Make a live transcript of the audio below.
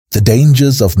The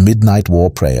Dangers of Midnight War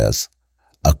Prayers,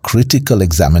 a Critical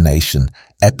Examination,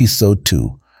 Episode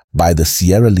 2, by the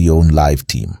Sierra Leone Live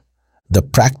Team. The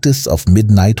practice of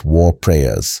midnight war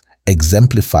prayers,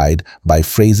 exemplified by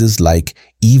phrases like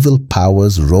 "evil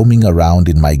powers roaming around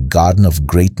in my garden of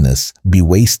greatness, be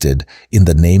wasted in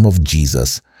the name of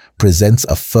Jesus," presents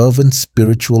a fervent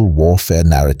spiritual warfare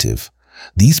narrative.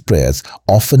 These prayers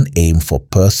often aim for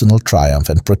personal triumph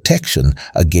and protection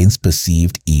against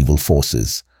perceived evil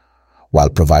forces. While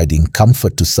providing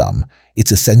comfort to some,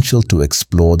 it's essential to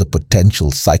explore the potential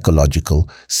psychological,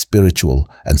 spiritual,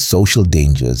 and social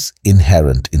dangers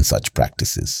inherent in such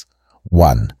practices.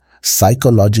 1.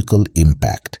 Psychological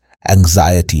impact,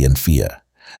 anxiety and fear.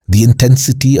 The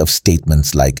intensity of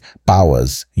statements like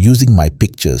 "powers using my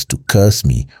pictures to curse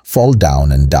me, fall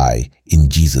down and die in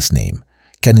Jesus' name"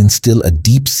 can instill a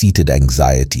deep-seated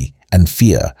anxiety and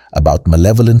fear about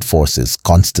malevolent forces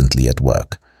constantly at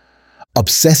work.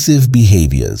 Obsessive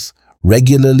behaviors,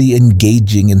 regularly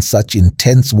engaging in such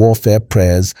intense warfare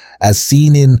prayers as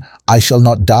seen in "I shall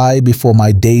not die before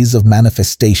my days of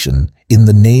manifestation in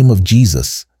the name of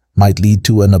Jesus," might lead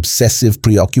to an obsessive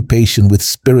preoccupation with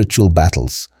spiritual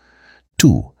battles.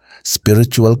 2.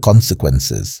 Spiritual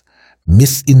consequences,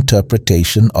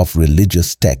 misinterpretation of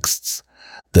religious texts.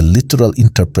 The literal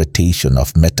interpretation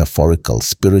of metaphorical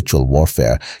spiritual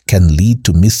warfare can lead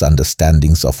to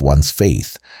misunderstandings of one's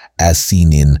faith, as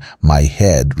seen in "My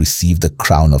head received the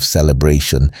crown of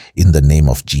celebration in the name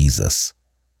of Jesus."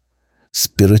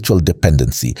 Spiritual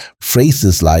dependency,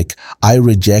 phrases like "I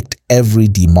reject every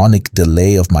demonic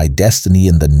delay of my destiny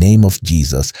in the name of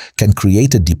Jesus," can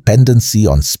create a dependency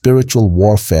on spiritual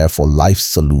warfare for life's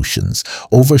solutions,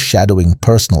 overshadowing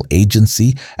personal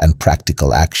agency and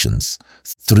practical actions.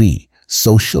 3.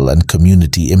 Social and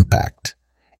community impact.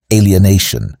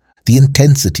 Alienation. The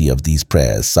intensity of these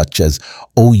prayers, such as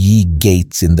 "O ye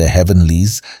gates in the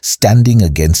heavenlies, standing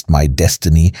against my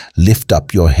destiny, lift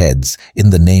up your heads in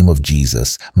the name of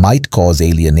Jesus," might cause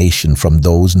alienation from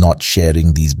those not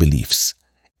sharing these beliefs.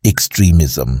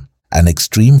 Extremism. An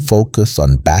extreme focus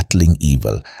on battling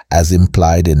evil, as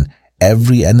implied in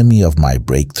 "Every enemy of my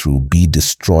breakthrough be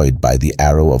destroyed by the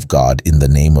arrow of God in the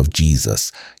name of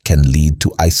Jesus," can lead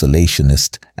to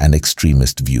isolationist and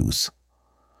extremist views.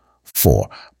 4.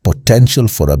 Potential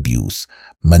for abuse,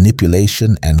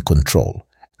 manipulation and control.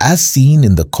 As seen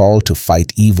in the call to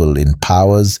fight evil in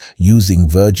 "Powers using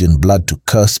virgin blood to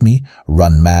curse me,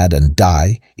 run mad and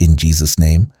die in Jesus'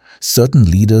 name," certain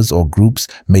leaders or groups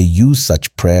may use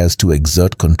such prayers to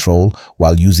exert control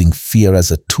while using fear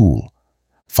as a tool.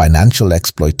 Financial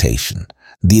exploitation.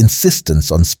 The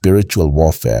insistence on spiritual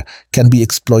warfare can be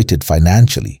exploited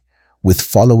financially, with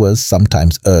followers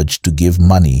sometimes urged to give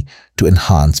money to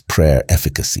enhance prayer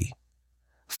efficacy.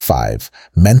 5.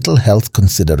 Mental health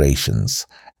considerations.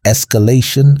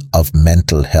 Escalation of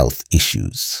mental health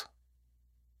issues.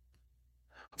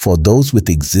 For those with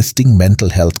existing mental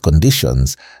health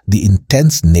conditions, the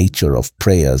intense nature of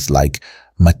prayers like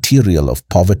 "Material of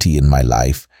poverty in my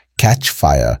life, catch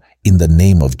fire in the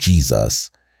name of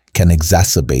Jesus" can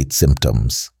exacerbate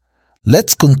symptoms.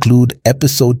 Let's conclude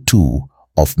Episode 2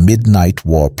 of Midnight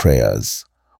War Prayers.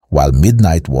 While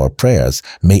midnight war prayers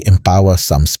may empower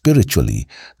some spiritually,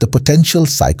 the potential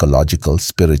psychological,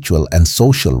 spiritual, and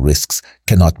social risks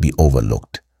cannot be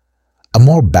overlooked. A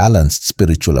more balanced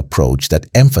spiritual approach that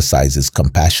emphasizes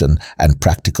compassion and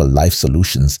practical life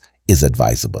solutions is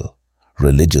advisable.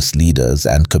 Religious leaders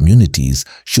and communities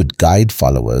should guide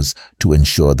followers to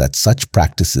ensure that such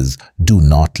practices do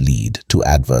not lead to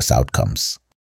adverse outcomes.